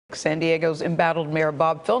San Diego's embattled Mayor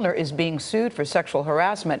Bob Filner is being sued for sexual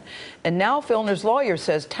harassment. And now Filner's lawyer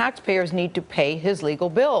says taxpayers need to pay his legal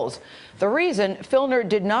bills. The reason: Filner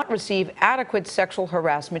did not receive adequate sexual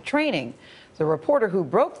harassment training. The reporter who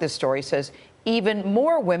broke this story says even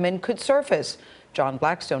more women could surface. John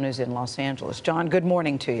Blackstone is in Los Angeles. John, good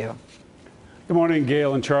morning to you. Good morning,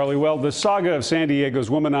 Gail and Charlie. Well, the saga of San Diego's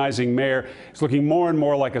womanizing mayor is looking more and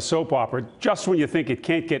more like a soap opera. Just when you think it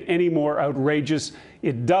can't get any more outrageous,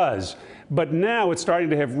 it does. But now it's starting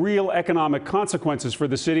to have real economic consequences for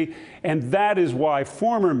the city, and that is why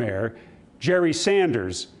former mayor Jerry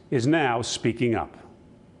Sanders is now speaking up.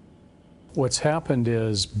 What's happened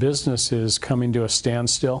is business is coming to a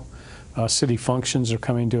standstill. City functions are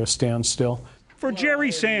coming to a standstill. For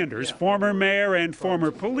Jerry Sanders, former mayor and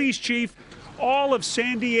former police chief, all of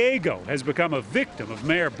San Diego has become a victim of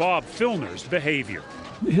Mayor Bob Filner's behavior.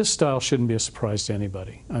 His style shouldn't be a surprise to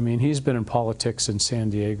anybody. I mean, he's been in politics in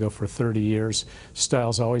San Diego for 30 years.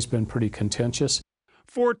 Style's always been pretty contentious.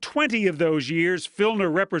 For 20 of those years,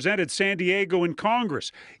 Filner represented San Diego in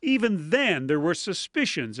Congress. Even then, there were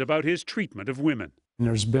suspicions about his treatment of women. And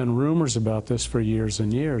there's been rumors about this for years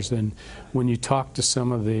and years. And when you talk to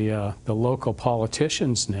some of the local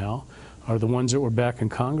politicians now, are the ones that were back in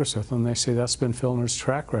Congress with him, they say that's been Filner's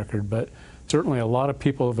track record. But certainly a lot of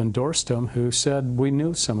people have endorsed him who said we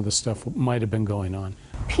knew some of the stuff might have been going on.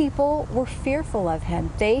 People were fearful of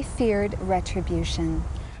him. They feared retribution.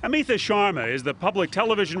 Amitha Sharma is the public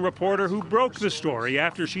television reporter who broke the story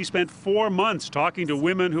after she spent 4 months talking to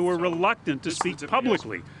women who were reluctant to speak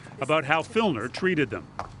publicly about how Filner treated them.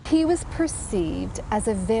 He was perceived as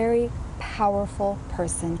a very powerful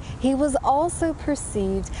person. He was also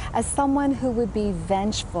perceived as someone who would be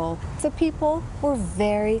vengeful. So people were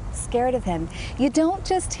very scared of him. You don't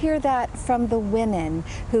just hear that from the women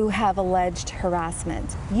who have alleged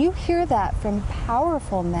harassment. You hear that from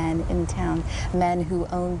powerful men in town, men who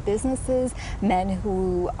own businesses, men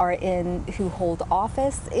who hold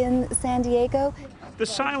office in San Diego. The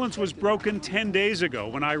silence was broken 10 days ago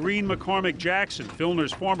when Irene McCormick Jackson,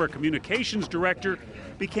 Filner's former communications director,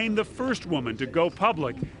 became the first woman to go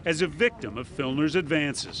public as a victim of Filner's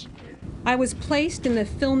advances. I was placed in the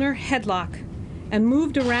Filner headlock and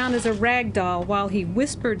moved around as a rag doll while he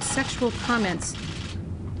whispered sexual comments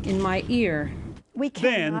in my ear.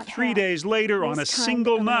 Then, 3 days later, on a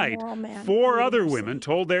single night, 4 other women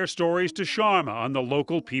told their stories to Sharma on the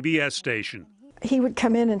local PBS station. He would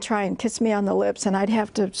come in and try and kiss me on the lips, and I'd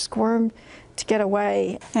have to squirm to get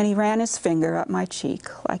away. And he ran his finger up my cheek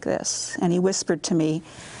like this, and he whispered to me,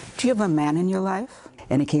 "Do you have a man in your life?"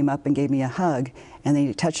 And he came up and gave me a hug, and then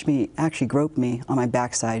he touched me, actually groped me on my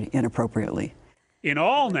backside inappropriately. In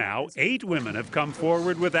all now, 8 women have come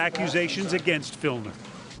forward with accusations against Filner.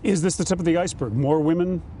 Is this the tip of the iceberg? More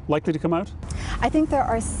women likely to come out? I think there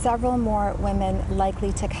are several more women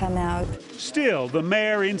likely to come out. Still, the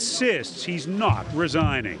mayor insists he's not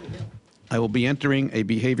resigning. I will be entering a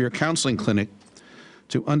behavior counseling clinic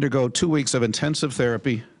to undergo 2 weeks of intensive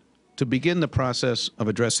therapy to begin the process of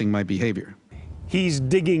addressing my behavior. He's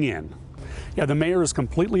digging in. Yeah, the mayor is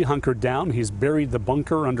completely hunkered down. He's buried the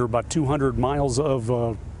bunker under about 200 miles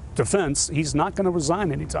of defense. He's not going to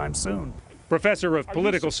resign anytime soon. Professor of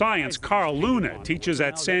political science Carl Luna teaches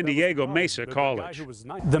at San Diego Mesa College.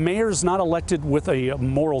 The mayor's not elected with a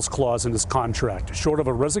morals clause in his contract. Short of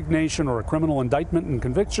a resignation or a criminal indictment and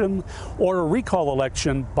conviction or a recall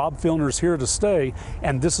election, Bob Filner's here to stay,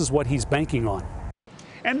 and this is what he's banking on.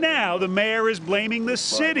 And now the mayor is blaming the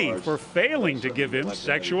city for failing to give him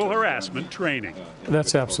sexual harassment training.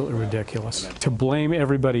 That's absolutely ridiculous. To blame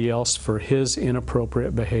everybody else for his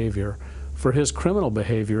inappropriate behavior, for his criminal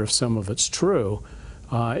behavior, if some of it's true,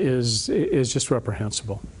 is just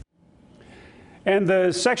reprehensible. And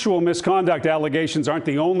the sexual misconduct allegations aren't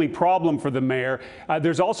the only problem for the mayor.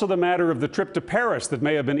 There's also the matter of the trip to Paris that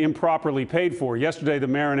may have been improperly paid for. Yesterday, the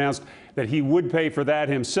mayor announced that he would pay for that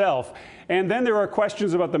himself. And then there are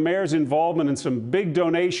questions about the mayor's involvement in some big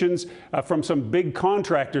donations from some big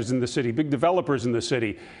contractors in the city, big developers in the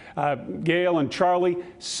city. Gail and Charlie,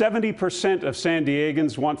 70% of San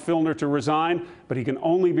Diegans want Filner to resign, but he can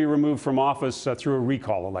only be removed from office through a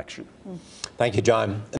recall election. Thank you, John.